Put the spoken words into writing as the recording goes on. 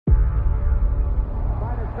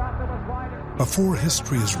Before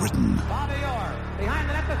history is written,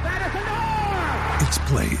 it's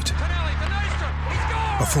played.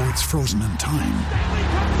 Before it's frozen in time,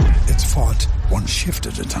 it's fought one shift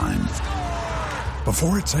at a time.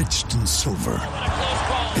 Before it's etched in silver,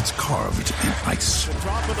 it's carved in ice.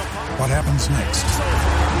 What happens next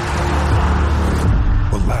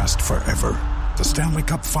will last forever. The Stanley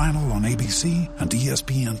Cup Final on ABC and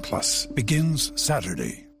ESPN Plus begins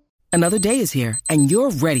Saturday. Another day is here, and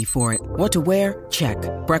you're ready for it. What to wear? Check.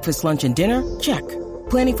 Breakfast, lunch, and dinner? Check.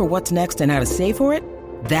 Planning for what's next and how to save for it?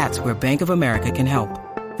 That's where Bank of America can help.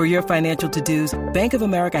 For your financial to-dos, Bank of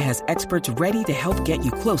America has experts ready to help get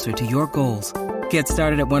you closer to your goals. Get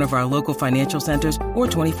started at one of our local financial centers or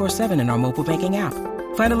 24/7 in our mobile banking app.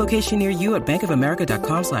 Find a location near you at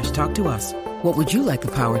bankofamerica.com/talktous. What would you like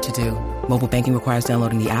the power to do? Mobile banking requires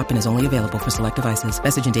downloading the app and is only available for select devices.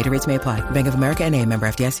 Message and data rates may apply. Bank of America NA, member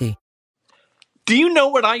FDIC. Do you know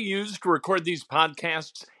what I use to record these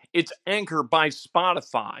podcasts? It's Anchor by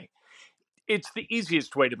Spotify. It's the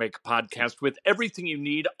easiest way to make a podcast with everything you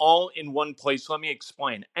need all in one place. Let me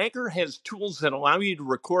explain. Anchor has tools that allow you to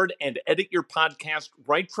record and edit your podcast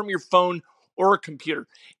right from your phone or a computer.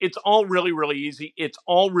 It's all really, really easy. It's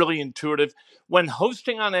all really intuitive. When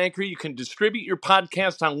hosting on Anchor, you can distribute your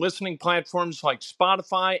podcast on listening platforms like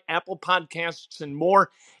Spotify, Apple Podcasts, and more.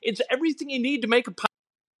 It's everything you need to make a podcast.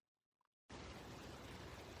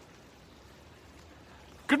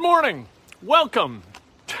 Good morning. Welcome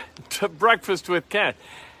to Breakfast with Ken.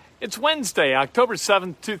 It's Wednesday, October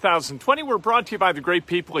 7th, 2020. We're brought to you by the great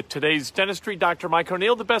people at Today's Dentistry. Dr. Mike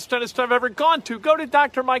O'Neill, the best dentist I've ever gone to. Go to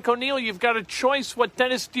Dr. Mike O'Neill. You've got a choice. What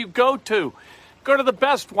dentist do you go to? Go to the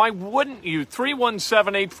best. Why wouldn't you?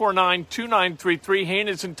 317-849-2933. He and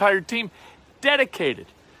his entire team dedicated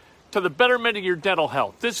to the betterment of your dental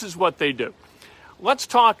health. This is what they do. Let's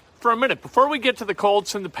talk for a minute. Before we get to the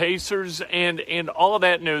Colts and the Pacers and all of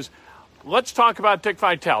that news, let's talk about Dick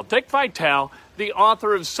Vitale. Dick Vitale, the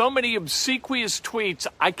author of so many obsequious tweets,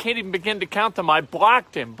 I can't even begin to count them. I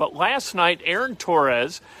blocked him. But last night, Aaron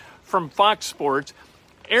Torres from Fox Sports,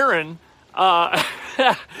 Aaron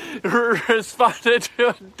responded to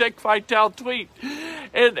a Dick Vitale tweet.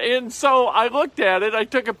 And so I looked at it, I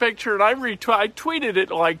took a picture, and I tweeted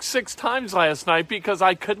it like 6 times last night because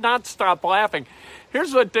I could not stop laughing.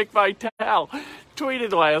 Here's what Dick Vitale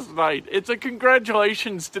tweeted last night. It's a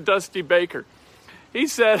congratulations to Dusty Baker. He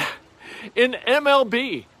said, in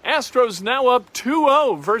MLB, Astros now up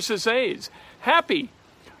 2-0 versus A's. Happy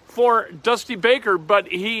for Dusty Baker, but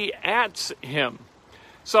he ats him.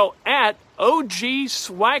 So at OG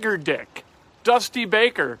Swaggerdick, Dusty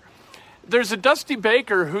Baker. There's a Dusty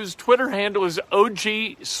Baker whose Twitter handle is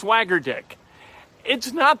OG Swaggerdick.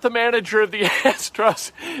 It's not the manager of the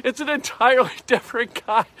Astros. It's an entirely different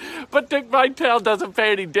guy. But Dick Vitale doesn't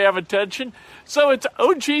pay any damn attention. So it's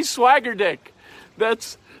OG Swaggerdick.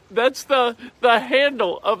 That's the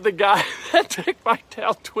handle of the guy that Dick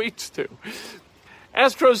Vitale tweets to.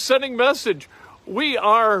 Astros sending message. We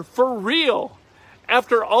are for real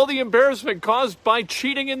after all the embarrassment caused by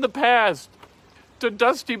cheating in the past. To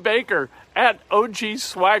Dusty Baker at OG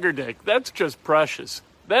Swaggerdick. That's just precious.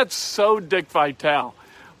 That's so Dick Vitale.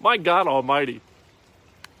 My God almighty.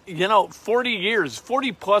 You know,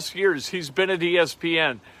 40 plus years he's been at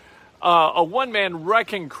ESPN. A one-man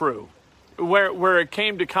wrecking crew where it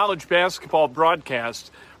came to college basketball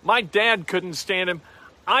broadcasts. My dad couldn't stand him.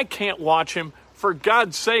 I can't watch him. For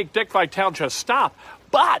God's sake, Dick Vitale, just stop.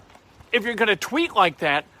 But if you're going to tweet like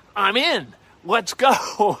that, I'm in. Let's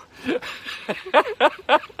go. You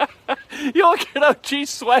look at OG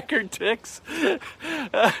Swaggerdick's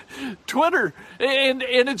Twitter, and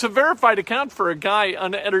it's a verified account for a guy,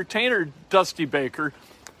 an entertainer, Dusty Baker.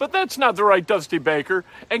 But that's not the right Dusty Baker.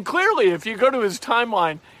 And clearly, if you go to his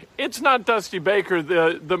timeline, it's not Dusty Baker,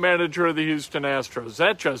 the manager of the Houston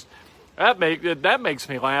Astros. That makes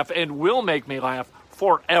me laugh and will make me laugh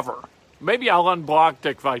forever. Maybe I'll unblock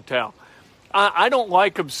Dick Vitale. I don't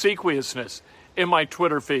like obsequiousness in my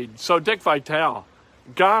Twitter feed. So Dick Vitale,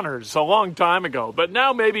 goners a long time ago, but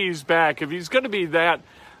now maybe he's back. If he's going to be that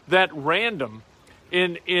random,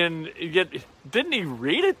 didn't he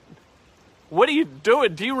read it? What are you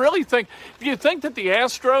doing? Do you think that the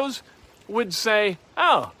Astros would say,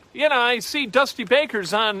 oh, I see Dusty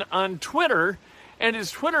Baker's on Twitter, and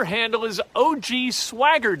his Twitter handle is OG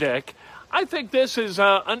Swaggerdick. I think this is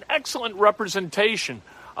an excellent representation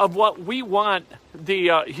of what we want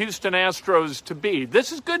the Houston Astros to be.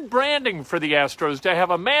 This is good branding for the Astros to have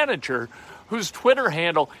a manager whose Twitter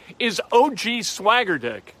handle is OG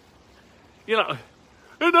Swaggerdick. In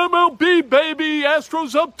MLB, baby,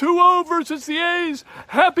 Astros up 2-0 versus the A's.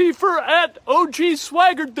 Happy for at OG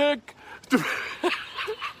Swaggerdick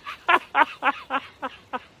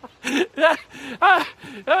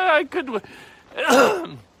I could.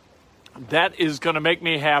 That is going to make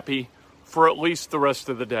me happy for at least the rest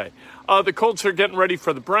of the day. The Colts are getting ready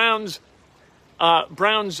for the Browns.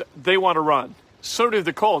 Browns, they want to run. So do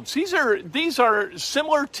the Colts. These are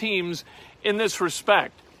similar teams in this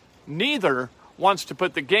respect. Neither wants to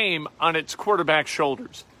put the game on its quarterback's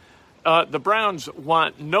shoulders. The Browns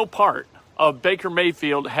want no part of Baker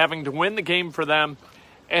Mayfield having to win the game for them,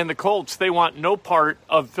 and the Colts, they want no part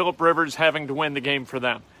of Phillip Rivers having to win the game for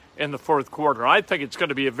them in the fourth quarter. I think it's going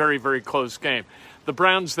to be a very, very close game. The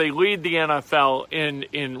Browns, they lead the NFL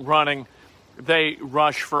in running. They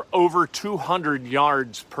rush for over 200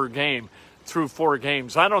 yards per game through 4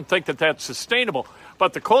 games. I don't think that that's sustainable,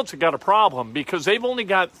 but the Colts have got a problem because they've only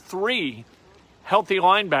got 3 healthy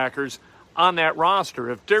linebackers on that roster.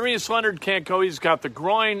 If Darius Leonard can't go, he's got the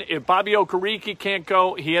groin. If Bobby Okereke can't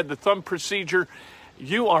go, he had the thumb procedure.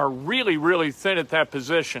 You are really, really thin at that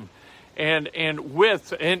position. And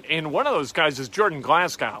one of those guys is Jordan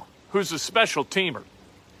Glasgow, who's a special teamer.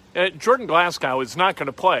 Jordan Glasgow is not going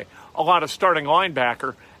to play a lot of starting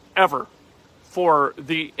linebacker ever for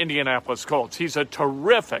the Indianapolis Colts. He's a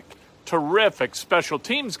terrific special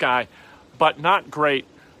teams guy, but not great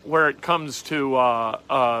where it comes to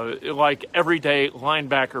like everyday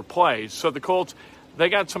linebacker plays. So the Colts, they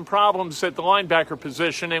got some problems at the linebacker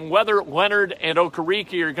position, and whether Leonard and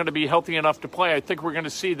Okereke are going to be healthy enough to play, I think we're going to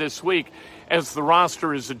see this week as the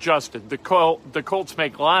roster is adjusted. The Colts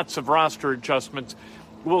make lots of roster adjustments.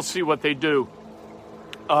 We'll see what they do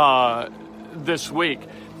this week.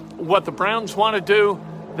 What the Browns want to do,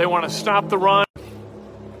 they want to stop the run,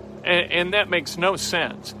 and that makes no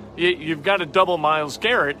sense. You've got to double Myles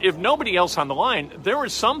Garrett. If nobody else on the line, there were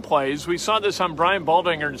some plays. We saw this on Brian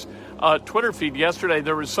Baldinger's Twitter feed yesterday.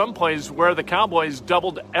 There were some plays where the Cowboys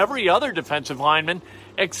doubled every other defensive lineman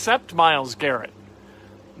except Myles Garrett.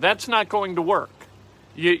 That's not going to work.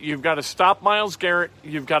 You've got to stop Myles Garrett.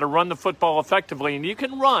 You've got to run the football effectively, and you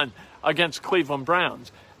can run against Cleveland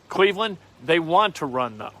Browns. Cleveland, they want to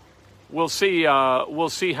run, though. We'll see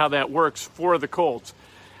how that works for the Colts.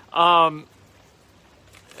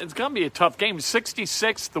 It's going to be a tough game.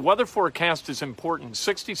 66, the weather forecast is important.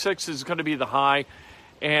 66 is going to be the high,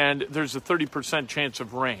 and there's a 30% chance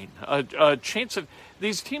of rain. A chance of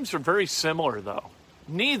these teams are very similar, though.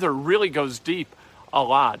 Neither really goes deep a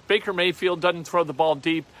lot. Baker Mayfield doesn't throw the ball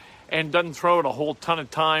deep and doesn't throw it a whole ton of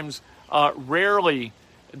times. Rarely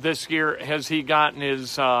this year has he gotten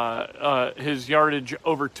his yardage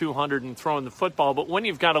over 200 and throwing the football. But when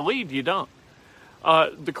you've got a lead, you don't.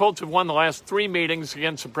 The Colts have won the last 3 meetings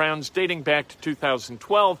against the Browns dating back to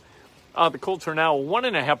 2012. The Colts are now a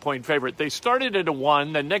 1.5-point favorite. They started at a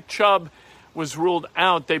 1. Then Nick Chubb was ruled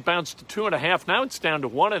out. They bounced to 2.5. Now it's down to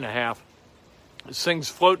 1.5. This thing's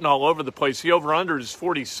floating all over the place. The over-under is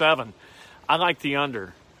 47. I like the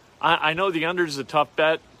under. I know the under is a tough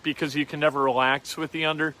bet because you can never relax with the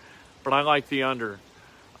under, but I like the under.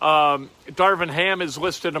 Darvin Ham is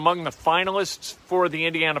listed among the finalists for the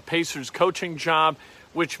Indiana Pacers coaching job,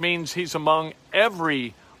 which means he's among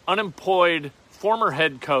every unemployed former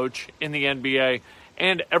head coach in the NBA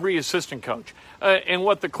and every assistant coach. And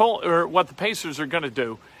what the Pacers are going to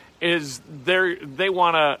do is they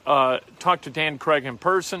want to talk to Dan Craig in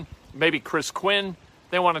person, maybe Chris Quinn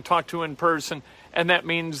they want to talk to in person, and that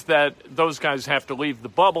means that those guys have to leave the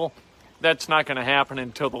bubble. That's not going to happen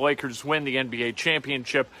until the Lakers win the NBA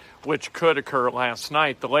championship, which could occur last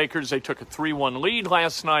night. The Lakers, they took a 3-1 lead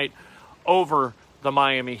last night over the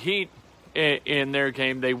Miami Heat. In their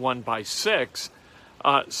game, they won by 6.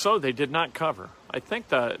 So they did not cover. I think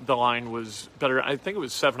the line was better. I think it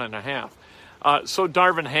was 7.5. So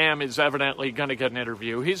Darvin Ham is evidently going to get an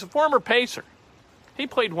interview. He's a former Pacer. He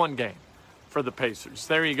played 1 game for the Pacers.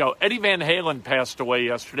 There you go. Eddie Van Halen passed away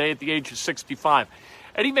yesterday at the age of 65.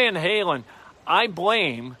 Eddie Van Halen, I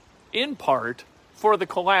blame, in part, for the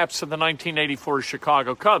collapse of the 1984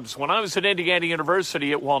 Chicago Cubs. When I was at Indiana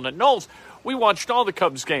University at Walnut Knolls, we watched all the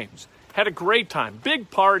Cubs games. Had a great time.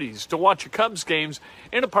 Big parties to watch the Cubs games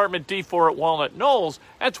in apartment D4 at Walnut Knolls.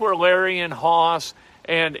 That's where Larry and Hoss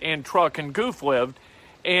and Truck and Goof lived.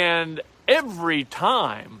 And every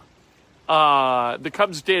time the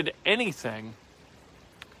Cubs did anything,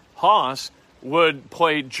 Hoss would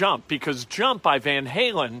play Jump, because Jump by Van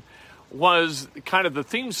Halen was kind of the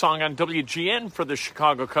theme song on WGN for the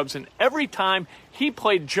Chicago Cubs, and every time he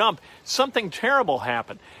played Jump, something terrible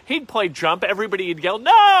happened. He'd play Jump, everybody would yell,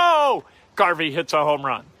 "No!" Garvey hits a home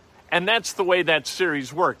run. And that's the way that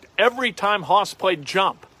series worked. Every time Hoss played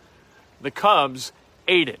Jump, the Cubs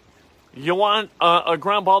ate it. You want a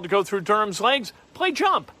ground ball to go through Durham's legs? Play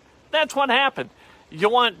Jump. That's what happened. You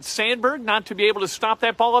want Sandberg not to be able to stop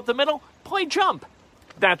that ball up the middle? Play jump.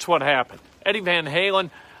 That's what happened. Eddie Van Halen,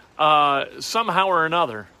 somehow or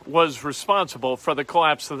another, was responsible for the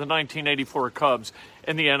collapse of the 1984 Cubs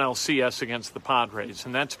in the NLCS against the Padres,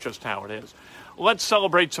 and that's just how it is. Let's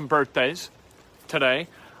celebrate some birthdays today.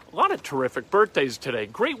 A lot of terrific birthdays today.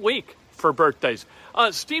 Great week for birthdays.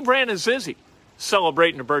 Steve Ranazzisi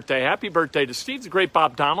celebrating a birthday. Happy birthday to Steve. The great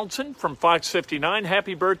Bob Donaldson from Fox 59.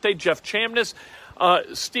 Happy birthday. Jeff Chamness.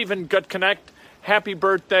 Stephen Gutconnect. Happy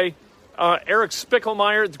birthday. Eric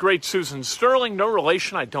Spickelmeyer. The great Susan Sterling. No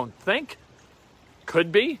relation, I don't think.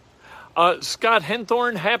 Could be. Scott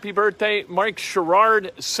Henthorne, happy birthday. Mike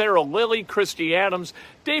Sherrard, Sarah Lilly, Christy Adams,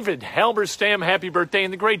 David Halberstam, happy birthday.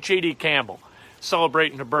 And the great J.D. Campbell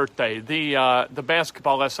celebrating a birthday. The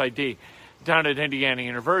basketball SID down at Indiana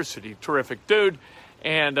University. Terrific dude.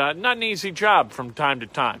 And not an easy job from time to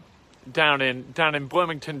time. Down in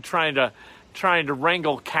Bloomington trying to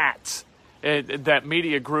wrangle cats. That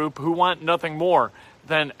media group who want nothing more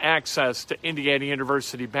than access to Indiana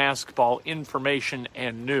University basketball information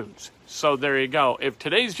and news. So there you go. If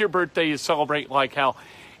today's your birthday, you celebrate like hell.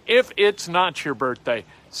 If it's not your birthday,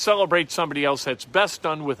 celebrate somebody else. That's best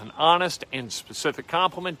done with an honest and specific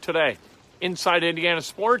compliment today. Inside Indiana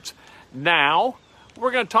Sports, now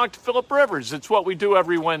we're going to talk to Philip Rivers. It's what we do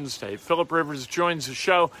every Wednesday. Philip Rivers joins the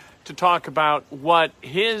show to talk about what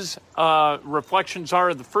his reflections are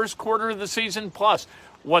of the first quarter of the season, plus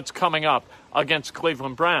what's coming up against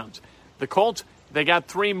Cleveland Browns. The Colts, they got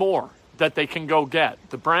 3 more that they can go get.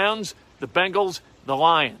 The Browns, the Bengals, the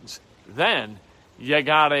Lions. Then you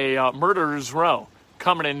got a murderer's row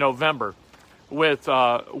coming in November with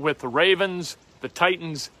the Ravens, the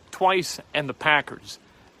Titans twice, and the Packers.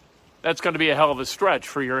 That's going to be a hell of a stretch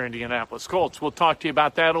for your Indianapolis Colts. We'll talk to you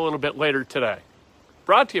about that a little bit later today.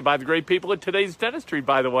 Brought to you by the great people at Today's Dentistry,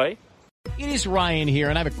 by the way. It is Ryan here,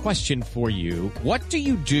 and I have a question for you. What do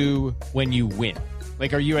you do when you win?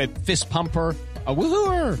 Like, are you a fist pumper, a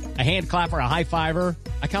woohooer, a hand clapper, a high fiver?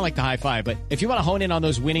 I kind of like the high five, but if you want to hone in on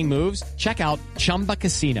those winning moves, check out Chumba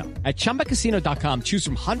Casino. At ChumbaCasino.com, choose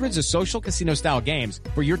from hundreds of social casino-style games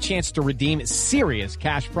for your chance to redeem serious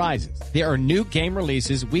cash prizes. There are new game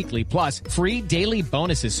releases weekly, plus free daily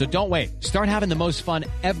bonuses, so don't wait. Start having the most fun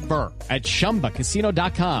ever at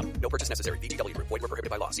ChumbaCasino.com. No purchase necessary. VGW. Void where prohibited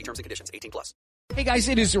by law. See terms and conditions. 18+. Hey guys,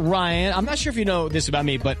 it is Ryan. I'm not sure if you know this about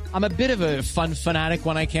me, but I'm a bit of a fun fanatic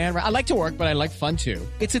when I can. I like to work, but I like fun too.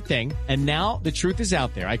 It's a thing. And now the truth is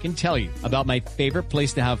out there. I can tell you about my favorite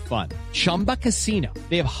place to have fun. Chumba Casino.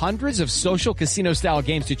 They have hundreds of social casino style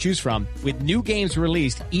games to choose from with new games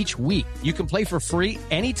released each week. You can play for free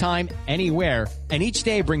anytime, anywhere. And each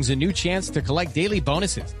day brings a new chance to collect daily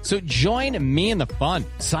bonuses. So join me in the fun.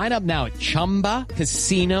 Sign up now at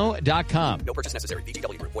ChumbaCasino.com. No purchase necessary.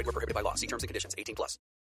 VGW. Void where prohibited by law. See terms and conditions. 18+.